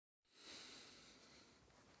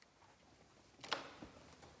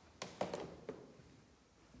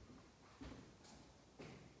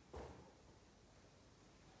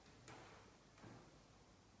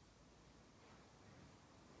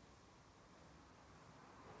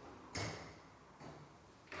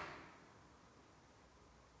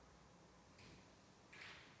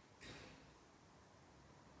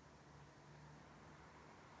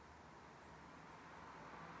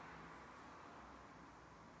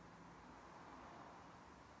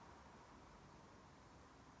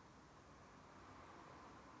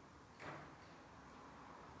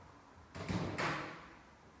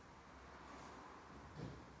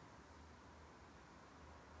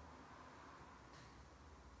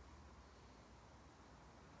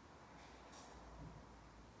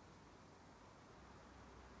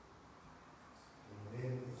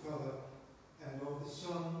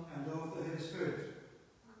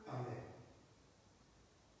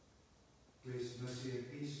Grace, mercy,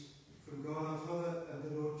 and peace from God our Father and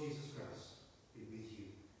the Lord Jesus Christ be with you.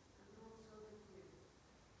 And also with you.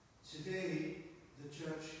 Today, the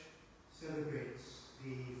Church celebrates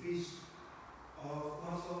the feast of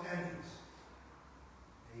Lancelot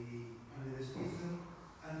under this Ethan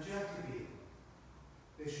and Jacoby,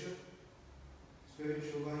 bishop,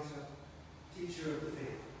 spiritual writer, teacher of the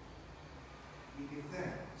faith. We give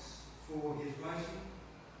thanks for his writing,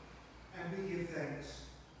 and we give thanks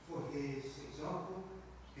for his example,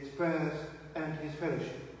 his prayers, and his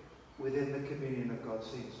fellowship within the communion of God's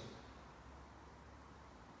saints.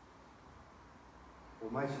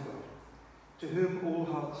 Almighty God, to whom all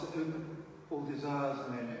hearts are open, all desires are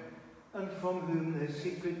known, and from whom their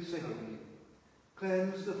secrets are hidden,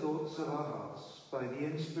 cleanse the thoughts of our hearts by the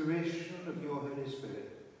inspiration of your Holy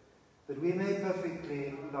Spirit, that we may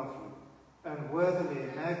perfectly love you and worthily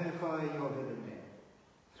magnify your holy name,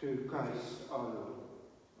 through Christ our Lord.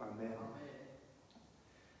 Amen.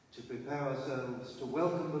 To prepare ourselves to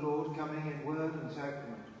welcome the Lord coming in word and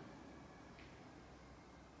sacrament,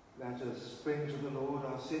 let us bring to the Lord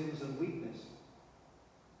our sins and weakness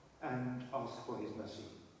and ask for his mercy.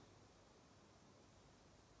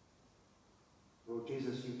 Lord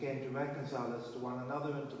Jesus, you came to reconcile us to one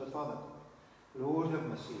another and to the Father. Lord, have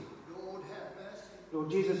mercy. Lord, have mercy. Lord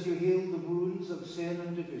Jesus, you healed the wounds of sin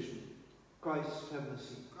and division. Christ, have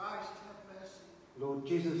mercy. Christ, have mercy. Lord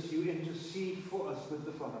Jesus, you intercede for us with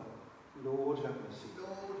the Father. Lord, have mercy. Lord,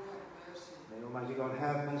 have mercy. May Almighty God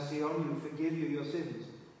have mercy on you, forgive you your sins,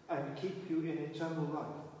 and keep you in eternal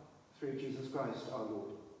life, through Jesus Christ our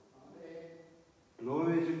Lord. Amen.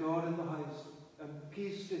 Glory to God in the highest, and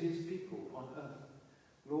peace to his people on earth.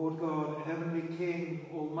 Lord God, heavenly King,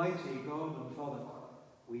 almighty God and Father,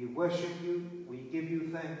 we worship you, we give you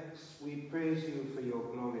thanks, we praise you for your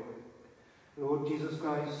glory. Lord Jesus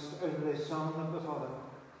Christ, only Son of the Father,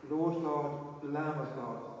 Lord God, Lamb of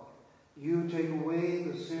God, you take away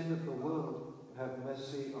the sin of the world, have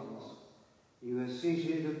mercy on us. You are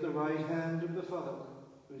seated at the right hand of the Father,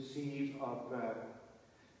 receive our prayer.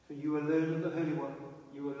 For you alone are the Holy One,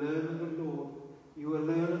 you alone are the Lord, you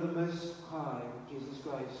alone are the Most High, Jesus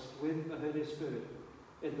Christ, with the Holy Spirit,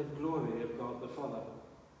 in the glory of God the Father.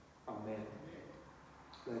 Amen.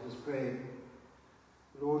 Let us pray.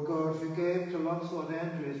 Lord God, you gave to Lancelot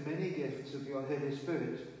Andrews many gifts of your Holy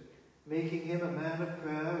Spirit, making him a man of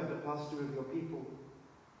prayer and a pastor of your people.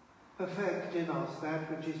 Perfect in us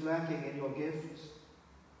that which is lacking in your gifts,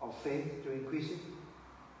 of faith to increase it,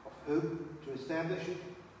 of hope to establish it,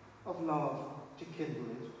 of love to kindle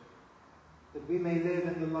it, that we may live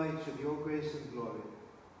in the light of your grace and glory.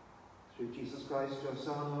 Through Jesus Christ, your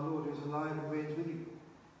Son, our Lord, who is alive and reigns with you,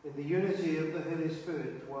 in the unity of the Holy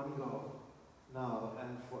Spirit, one God, now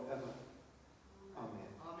and forever. Amen.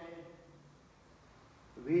 Amen.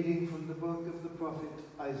 Reading from the book of the prophet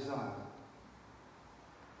Isaiah.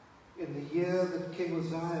 In the year that King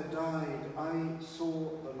Uzziah died, I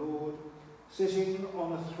saw the Lord sitting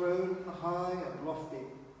on a throne high and lofty,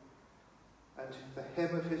 and the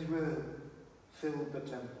hem of his robe filled the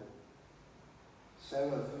temple.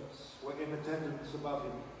 Seraphs were in attendance above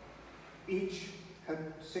him. Each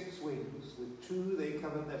had 6 wings. With 2 they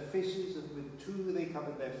covered their faces, and with 2 they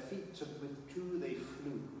covered their feet, and with 2 they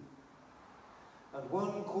flew. And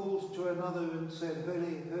one called to another and said,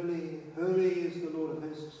 Holy, holy, holy is the Lord of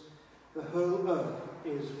hosts. The whole earth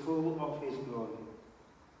is full of his glory.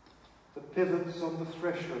 The pivots on the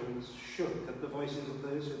thresholds shook at the voices of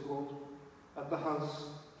those who called, and the house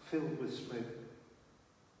filled with smoke.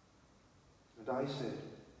 And I said,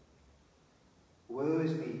 Woe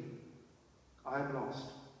is me, I am lost,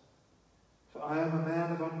 for I am a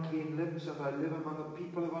man of unclean lips, and I live among a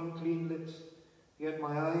people of unclean lips, yet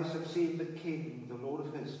my eyes have seen the King, the Lord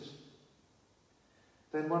of hosts.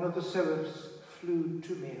 Then one of the seraphs flew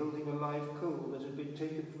to me, holding a live coal that had been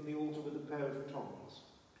taken from the altar with a pair of tongs.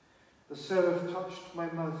 The seraph touched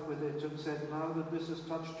my mouth with it and said, Now that this has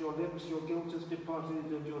touched your lips, your guilt has departed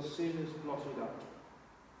and your sin is blotted out.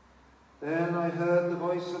 Then I heard the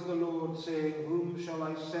voice of the Lord saying, Whom shall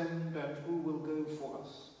I send, and who will go for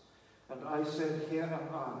us? And I said, Here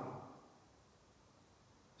am I.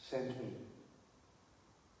 Send me.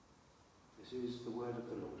 This is the word of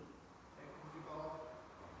the Lord. Thank you, God.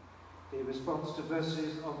 The response to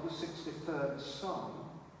verses of the 63rd Psalm,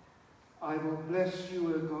 I will bless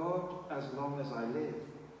you, O God, as long as I live.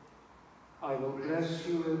 I will bless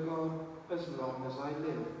you, O God, as long as I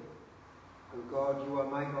live. O God, you are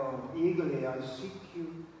my God. Eagerly I seek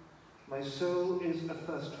you. My soul is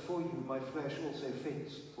athirst for you. My flesh also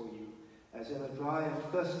faints for you, as in a dry and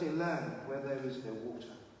thirsty land where there is no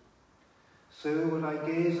water. So would I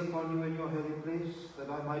gaze upon you in your holy place, that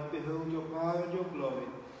I might behold your power and your glory.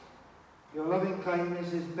 Your loving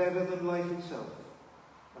kindness is better than life itself,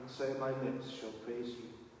 and so my lips shall praise you.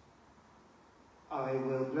 I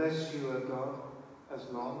will bless you, O God, as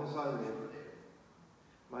long as I live.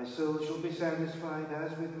 My soul shall be satisfied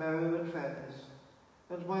as with marrow and fatness,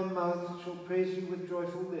 and my mouth shall praise you with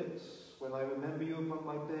joyful lips, when I remember you upon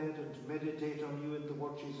my bed and meditate on you in the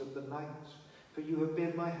watches of the night. For you have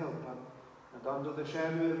been my helper, and under the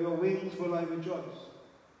shadow of your wings will I rejoice.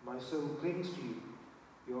 My soul clings to you.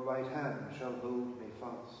 Your right hand shall hold me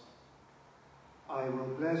fast. I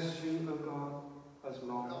will bless you, O God, as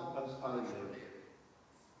long as I live.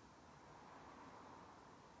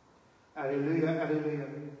 Alleluia, alleluia.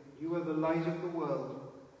 You are the light of the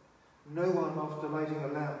world. No one, after lighting a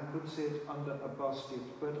lamp, puts it under a basket,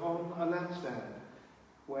 but on a lampstand,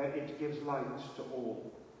 where it gives light to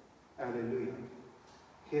all. Alleluia.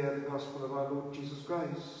 Hear the gospel of our Lord Jesus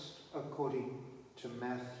Christ, according to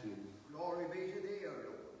Matthew. Glory be to thee, O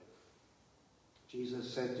Lord.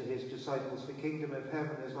 Jesus said to his disciples, the kingdom of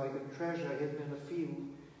heaven is like a treasure hidden in a field,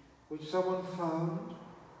 which someone found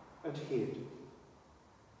and hid.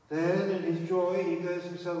 Then, in his joy, he goes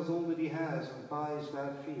and sells all that he has and buys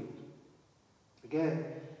that field. Again,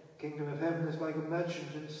 the kingdom of heaven is like a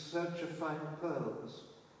merchant in search of fine pearls.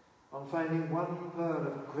 On finding one pearl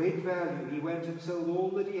of great value, he went and sold all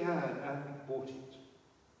that he had and bought it.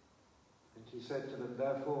 And he said to them,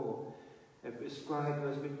 therefore, every scribe who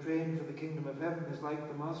has been trained for the kingdom of heaven is like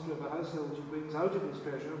the master of a household who brings out of his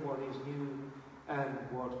treasure what is new and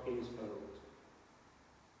what is old.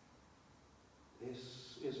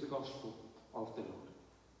 This is the gospel of the Lord.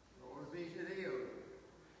 Glory be to thee, O Lord.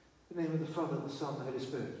 In the name of the Father, the Son, and the Holy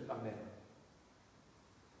Spirit. Amen.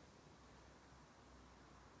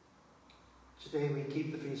 Today we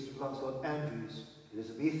keep the feast of Lancelot Andrews,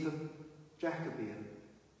 Elizabethan, Jacobean.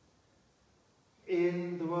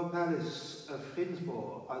 In the royal palace of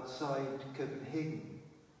Frinsborg, outside Copenhagen,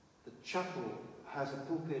 the chapel has a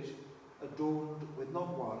pulpit adorned with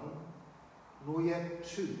not one, nor yet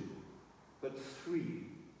two, but 3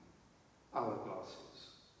 hourglasses.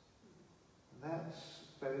 And that's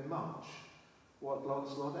very much what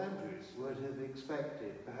Lancelot Andrews would have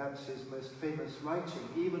expected. Perhaps his most famous writing,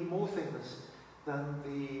 even more famous than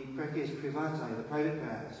the Preces Privatae, the private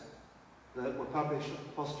prayers that were published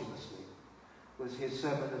posthumously, was his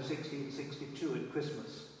sermon of 1662 at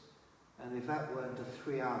Christmas. And if that weren't a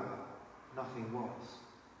 3-hour, nothing was.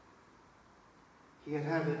 He had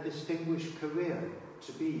had a distinguished career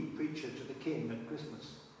to be preacher to the king at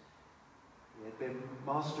Christmas. He had been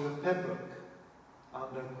Master of Pembroke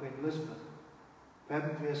under Queen Elizabeth,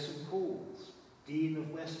 Prebendary of St. Paul's, Dean of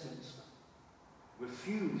Westminster,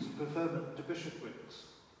 refused preferment to bishoprics.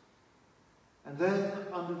 And then,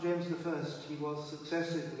 under James I, he was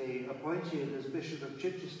successively appointed as Bishop of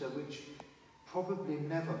Chichester, which probably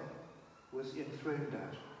never was enthroned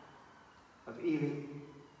at, of Ely,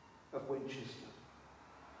 of Winchester.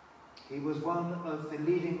 He was one of the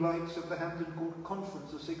leading lights of the Hampton Court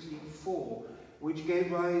Conference of 1604, which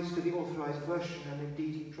gave rise to the authorized version, and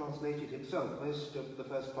indeed he translated himself most of the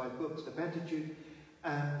first 5 books, the Pentateuch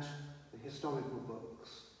and the historical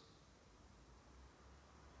books.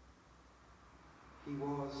 He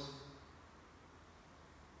was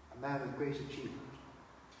a man of great achievement.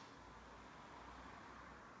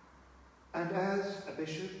 And as a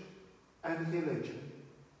bishop and a theologian,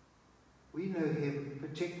 we know him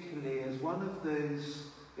particularly as one of those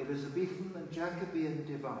Elizabethan and Jacobean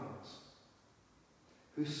divines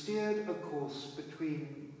who steered a course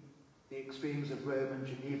between the extremes of Rome and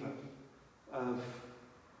Geneva, of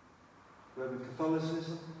Roman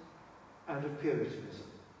Catholicism and of Puritanism.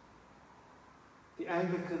 The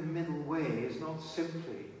Anglican middle way is not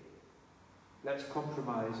simply, let's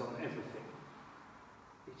compromise on everything.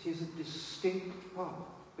 It is a distinct path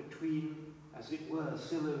between, as it were,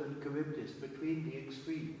 Scylla and Charybdis, between the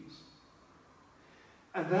extremes.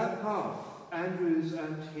 And that path, Andrews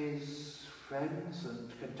and his friends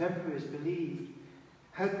and contemporaries believed,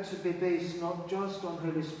 had to be based not just on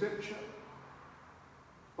Holy Scripture,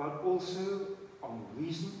 but also on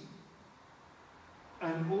reason,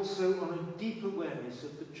 and also on a deep awareness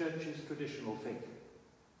of the Church's traditional faith.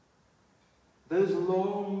 Those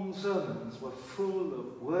long sermons were full of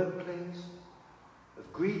wordplays,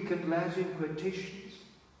 of Greek and Latin quotations,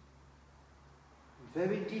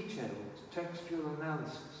 very detailed textual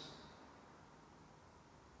analysis.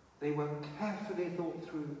 They were carefully thought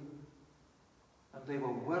through, and they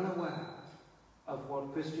were well aware of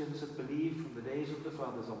what Christians had believed from the days of the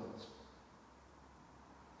Fathers onwards.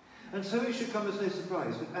 And so it should come as no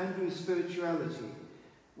surprise that Andrew's spirituality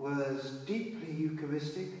was deeply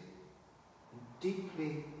Eucharistic and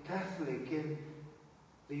deeply Catholic in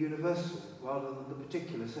the universal rather than the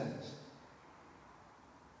particular sense.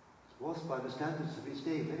 It was, by the standards of his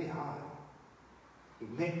day, very high. He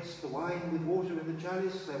mixed the wine with water in the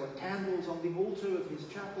chalice. There were candles on the altar of his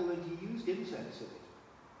chapel, and he used incense in it.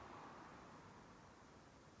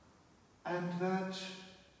 And that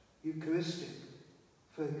Eucharistic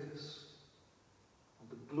focus on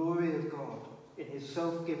the glory of God in his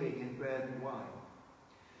self-giving in bread and wine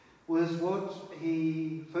was what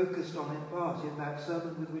he focused on in part in that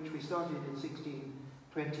sermon with which we started in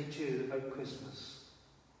 1622 at Christmas.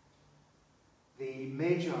 The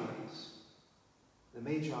Magi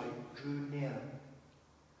drew near,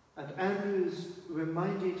 and Andrews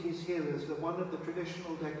reminded his hearers that one of the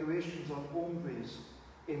traditional decorations on aumbrys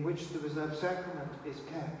in which the reserved sacrament is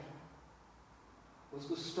kept was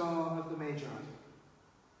the star of the Magi,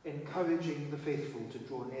 encouraging the faithful to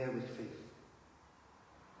draw near with faith.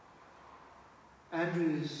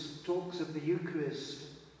 Andrews talks of the Eucharist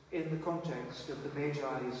in the context of the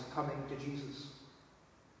Magi's coming to Jesus.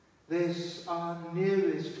 This our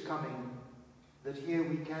nearest coming, that here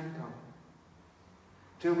we can come,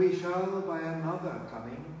 till we shall by another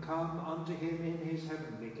coming come unto him in his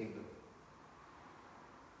heavenly kingdom,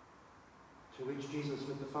 to which Jesus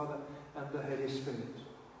with the Father and the Holy Spirit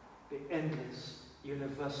be endless,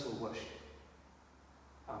 universal worship.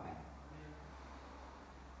 Amen.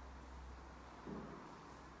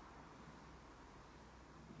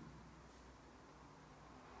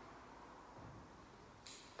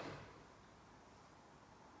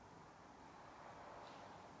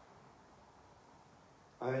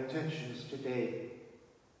 Our intentions today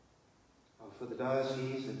are for the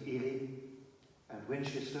Diocese of Ely and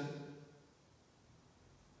Winchester,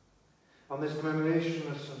 on this commemoration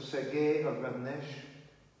of St. Sergei of Ravnesh,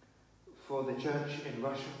 for the Church in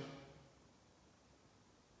Russia,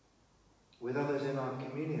 with others in our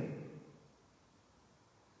communion,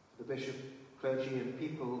 the Bishop, clergy and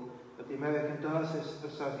people of the American Diocese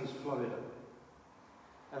of Southeast Florida,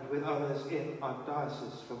 and with others in our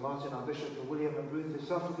diocese, for Martin, our Bishop, for William and Ruth, his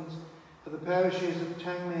suffragans, for the parishes of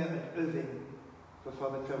Tangmere and Oving, for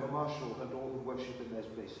Father Trevor Marshall and all who worship in those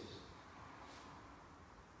places.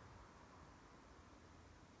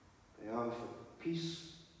 They are for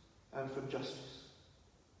peace and for justice,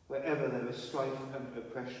 wherever there is strife and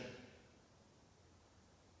oppression.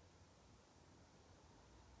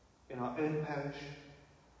 In our own parish,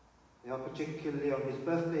 they are particularly on his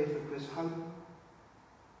birthday for Chris Howden,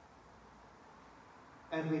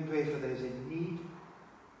 and we pray for those in need,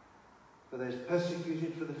 for those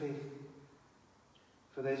persecuted for the faith,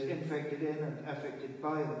 for those infected in and affected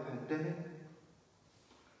by the pandemic,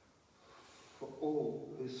 for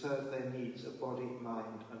all who serve their needs of body,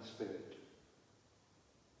 mind and spirit.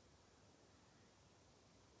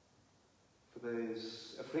 For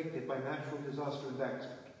those afflicted by natural disaster and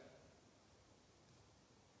accident.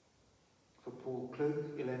 For Paul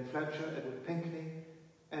Cloak, Elaine Fletcher, Edward Pinkney,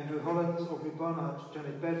 Andrew Hollands, Aubrey Barnard,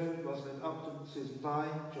 Janet Bedford, Rosalind Upton, Susan Vine,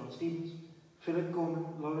 John Stevens, Philip Gorman,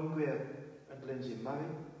 Lauren Greer and Lindsay Murray,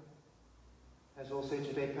 as also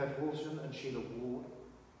today Pat Walton and Sheila Ward.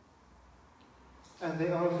 And they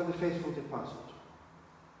are for the faithful departed,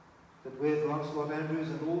 that with Lancelot Andrews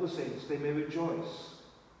and all the saints they may rejoice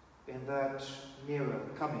in that nearer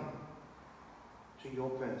coming to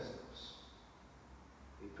your presence.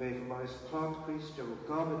 We pray for Maurice Clark, priest, Gerald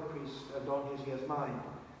Garbutt, priest, and on his year's mind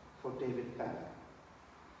for David Banner.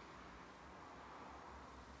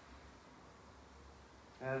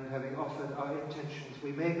 And having offered our intentions,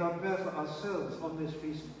 we make our prayer for ourselves on this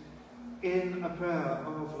feast in a prayer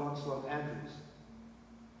of Lancelot Andrews.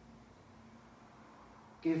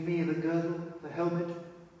 Give me the girdle, the helmet,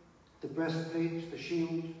 the breastplate, the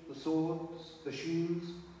shield, the swords, the shoes,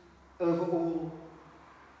 over all,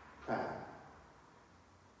 prayer.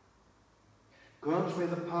 Grant me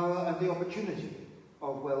the power and the opportunity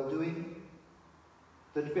of well-doing,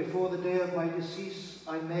 that before the day of my decease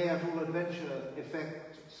I may at all adventure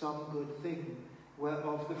effect some good thing,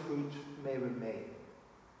 whereof the fruit may remain,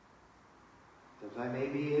 that I may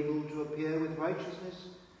be able to appear with righteousness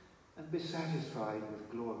and be satisfied with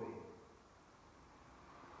glory.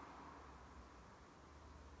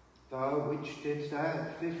 Thou which didst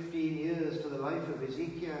add 15 years to the life of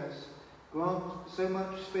Ezekias, grant so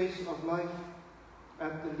much space of life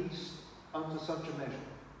at the least unto such a measure,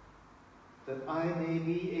 that I may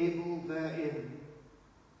be able therein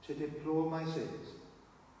to deplore my sins,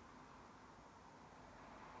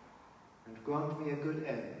 and grant me a good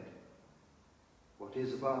end, what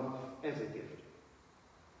is above every gift,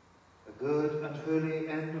 a good and holy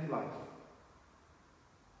end of life,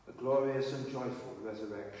 a glorious and joyful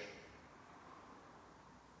resurrection.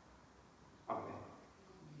 Amen.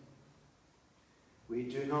 We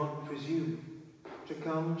do not presume to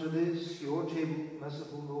come to this, your table,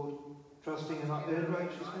 merciful Lord, trusting in our own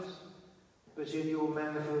righteousness, but in your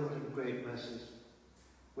manifold and great mercies.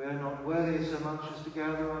 We are not worthy so much as to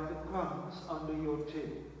gather up the crumbs under your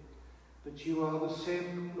table, but you are the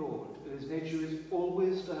same Lord, whose nature is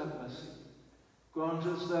always to have mercy. Grant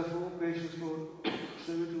us, therefore, gracious Lord,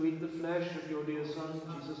 so to eat the flesh of your dear Son,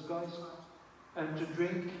 Jesus Christ, and to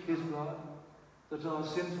drink his blood, that our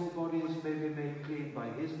sinful bodies may be made clean by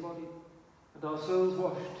his body, and our souls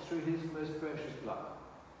washed through his most precious blood,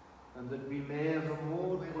 and that we may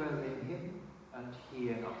evermore dwell in him, and he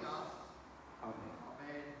in us. Amen.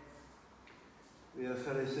 Amen. We are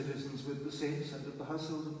fellow citizens with the saints and of the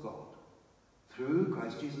household of God, through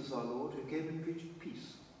Christ Jesus our Lord, who came and preached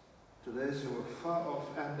peace to those who are far off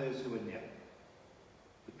and those who are near.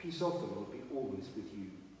 The peace of the Lord be always with you.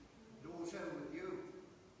 And also with you.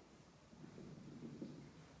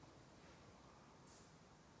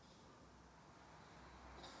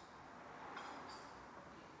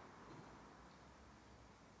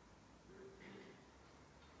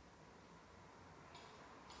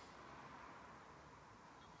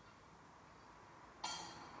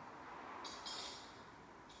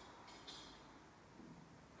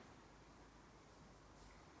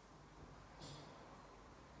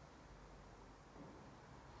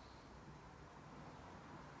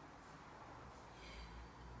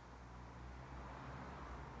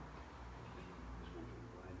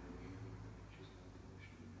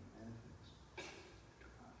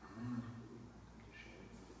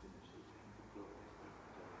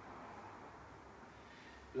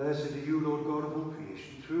 Blessed are you, Lord God of all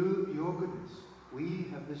creation. Through your goodness, we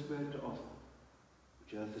have this bread to offer,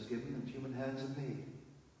 which earth has given and human hands have made.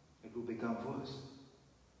 It will become for us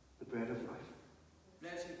the bread of life.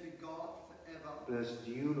 Blessed be God forever. Blessed are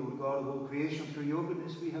you, Lord God of all creation. Through your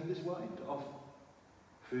goodness, we have this wine to offer,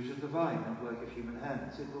 fruit of the vine and work of human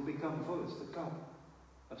hands. It will become for us the cup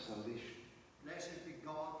of salvation. Blessed be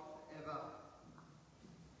God forever.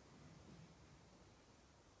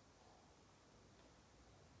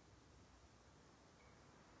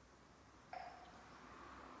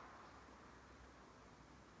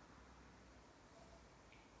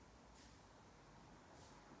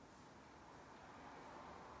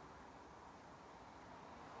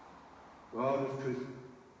 God of truth,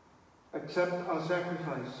 accept our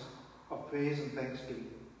sacrifice of praise and thanksgiving,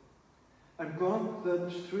 and grant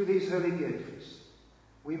that through these holy gifts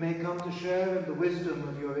we may come to share in the wisdom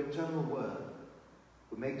of your eternal word,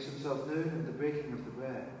 who makes himself known in the breaking of the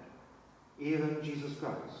bread, even Jesus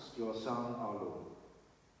Christ, your Son, our Lord.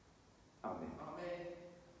 Amen. Amen.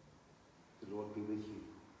 The Lord be with you.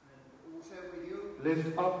 And also with you.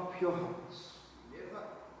 Lift up your hearts. Lift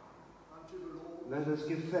up unto the Lord. Let us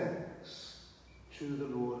give thanks to the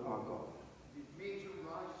Lord our God. It is meet and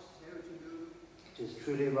right so to do. It is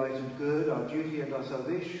truly right and good, our duty and our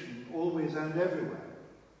salvation, always and everywhere,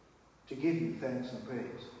 to give you thanks and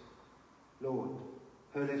praise. Lord,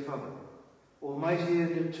 Holy Father, Almighty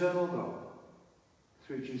and eternal God,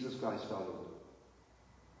 through Jesus Christ our Lord.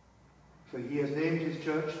 For he has named his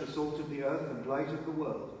church the salt of the earth and light of the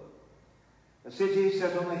world, a city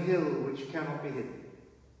set on a hill which cannot be hidden.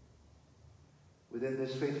 Within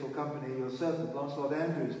this faithful company, your servant Lancelot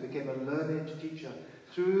Andrews became a learned teacher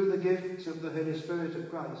through the gifts of the Holy Spirit of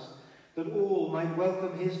Christ, that all might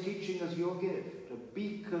welcome his teaching as your gift, a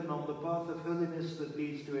beacon on the path of holiness that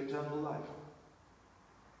leads to eternal life.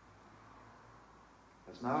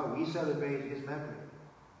 As now we celebrate his memory,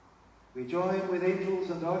 we join with angels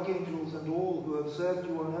and archangels and all who have served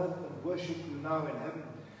you on earth and worship you now in heaven,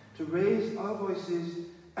 to raise our voices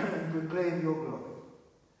and proclaim your glory,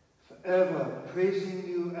 forever praising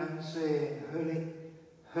you and saying, Holy,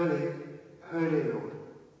 holy, holy Lord,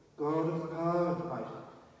 God of power and might,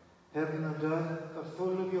 heaven and earth are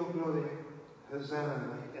full of your glory.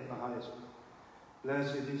 Hosanna in the highest.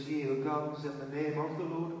 Blessed is he who comes in the name of the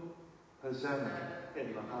Lord. Hosanna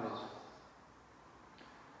in the highest.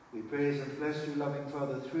 We praise and bless you, loving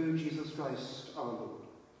Father, through Jesus Christ our Lord.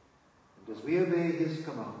 And as we obey his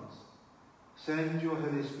commands, send your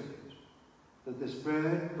Holy Spirit, that this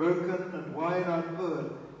bread, broken, and wine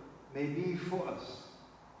outpoured may be for us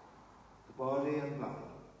the body and blood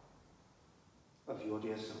of your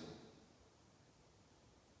dear Son.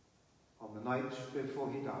 On the night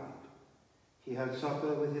before he died, he had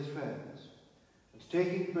supper with his friends, and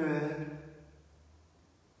taking bread,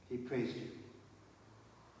 he praised you.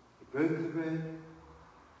 He broke the bread,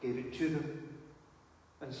 gave it to them,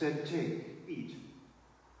 and said, Take, eat.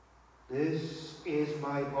 This is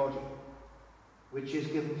my body, which is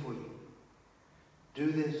given for you.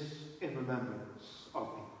 Do this in remembrance of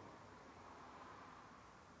me.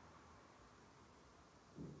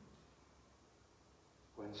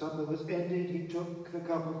 When supper was ended, he took the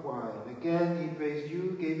cup of wine. Again he praised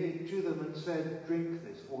you, gave it to them, and said, "Drink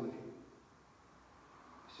this, all of you.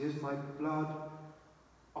 This is my blood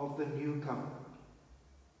of the new covenant,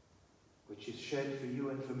 which is shed for you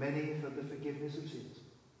and for many for the forgiveness of sins.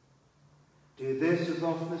 Do this as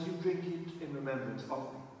often as you drink it in remembrance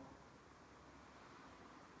of me."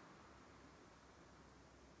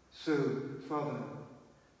 So, Father,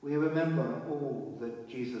 we remember all that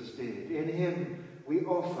Jesus did. In him we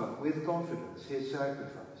offer with confidence his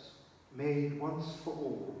sacrifice, made once for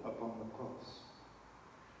all upon the cross.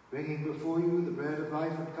 Bringing before you the bread of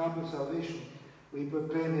life and cup of salvation, we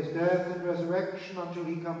proclaim his death and resurrection until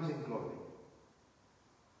he comes in glory.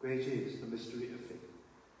 Great is the mystery of faith.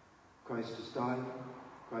 Christ has died,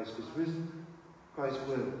 Christ is risen, Christ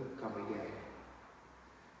will come again.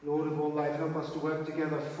 Lord of all life, help us to work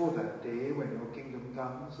together for that day when your kingdom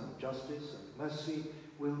comes and justice and mercy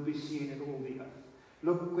will be seen in all the earth.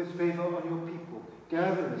 Look with favour on your people.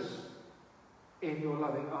 Gather us in your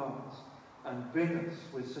loving arms and bring us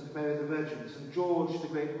with St. Mary the Virgin, St. George the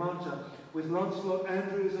great martyr, with Lancelot,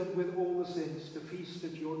 Andrews, and with all the saints to feast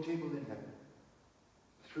at your table in heaven.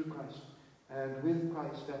 Through Christ, and with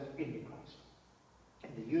Christ, and in Christ,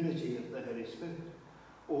 in the unity of the Holy Spirit.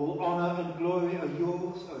 All honour and glory are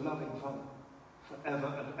yours, O loving Father, forever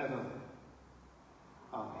and ever.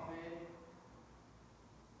 Amen.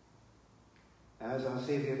 As our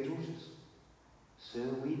Saviour taught us, so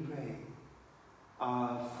we pray.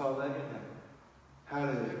 Our Father in heaven,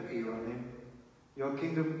 hallowed be your name. Your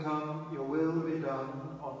kingdom come, your will be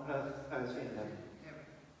done on earth as in heaven.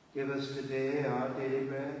 Give us today our daily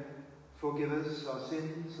bread. Forgive us our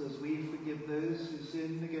sins as we forgive those who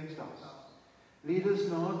sin against us. Lead us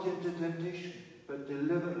not into temptation, but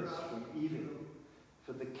deliver us from evil.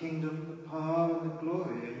 For the kingdom, the power, and the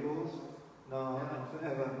glory are yours, now and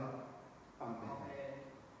forever. Amen.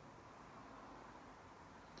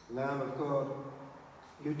 Lamb of God,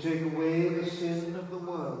 you take away the sin of the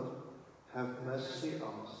world. Have mercy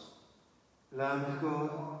on us. Lamb of God,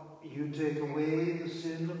 you take away the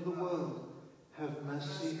sin of the world. Have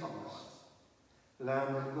mercy on us.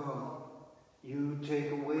 Lamb of God, you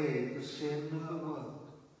take away the sin of the world.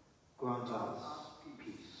 Grant us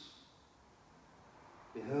peace.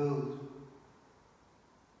 Behold,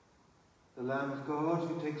 the Lamb of God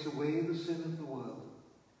who takes away the sin of the world.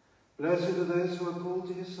 Blessed are those who are called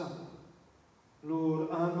to his supper. Lord,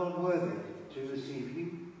 I am not worthy to receive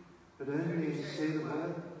you, but only say the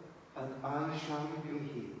word, and I shall be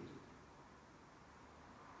healed.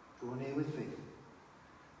 Draw near with faith.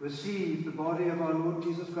 Receive the body of our Lord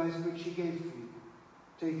Jesus Christ, which he gave for you.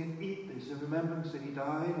 Take and eat this in remembrance that he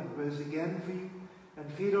died and rose again for you,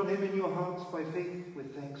 and feed on him in your hearts by faith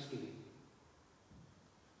with thanksgiving.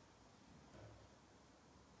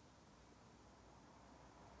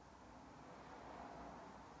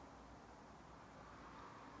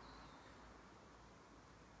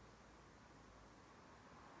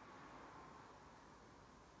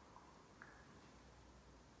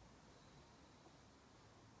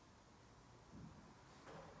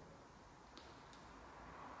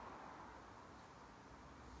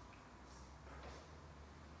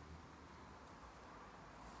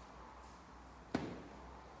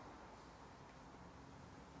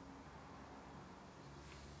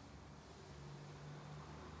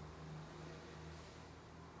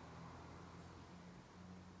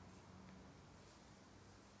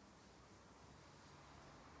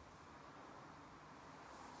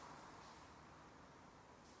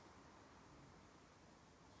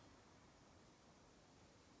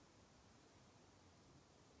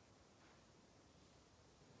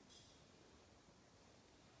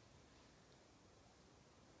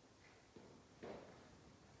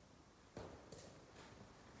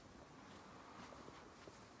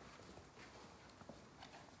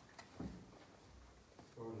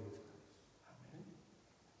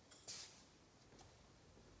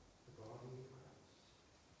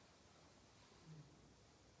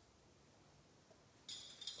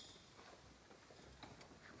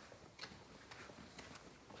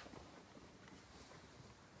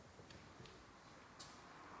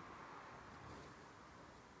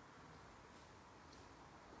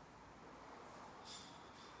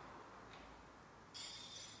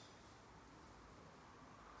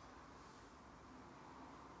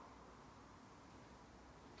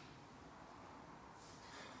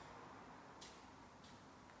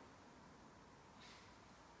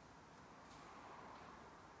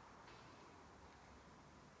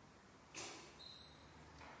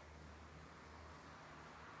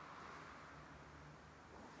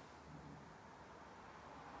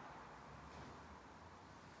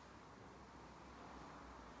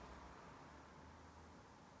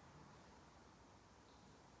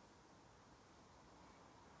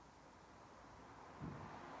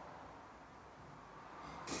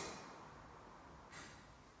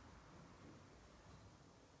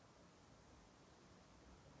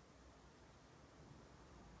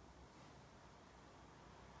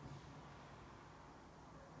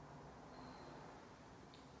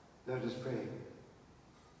 Let us pray.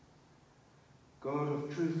 God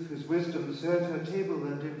of truth, whose wisdom set her table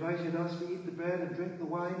and invited us to eat the bread and drink the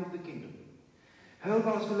wine of the kingdom, help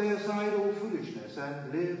us to lay aside all foolishness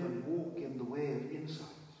and live and walk in the way of insight,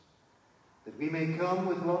 that we may come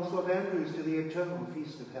with Lancelot Andrews to the eternal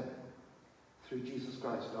feast of heaven. Through Jesus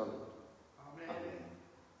Christ our Lord. Amen.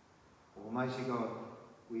 Amen. Almighty God,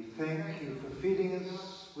 we thank you for feeding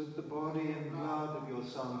us with the body and blood of your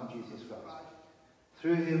Son, Jesus Christ.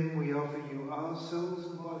 Through him we offer you our souls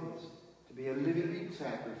and bodies to be a living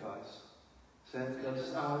sacrifice. Send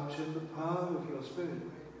us out in the power of your Spirit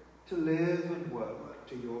to live and work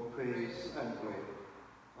to your praise and glory.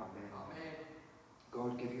 Amen. Amen.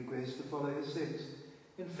 God give you grace to follow his steps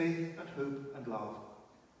in faith and hope and love.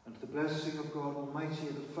 And the blessing of God Almighty,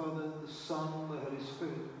 the Father, the Son, the Holy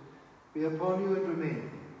Spirit, be upon you and remain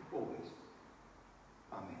always.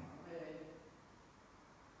 Amen.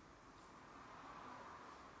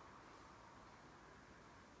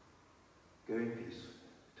 Go in peace,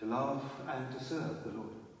 to love and to serve the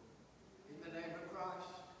Lord.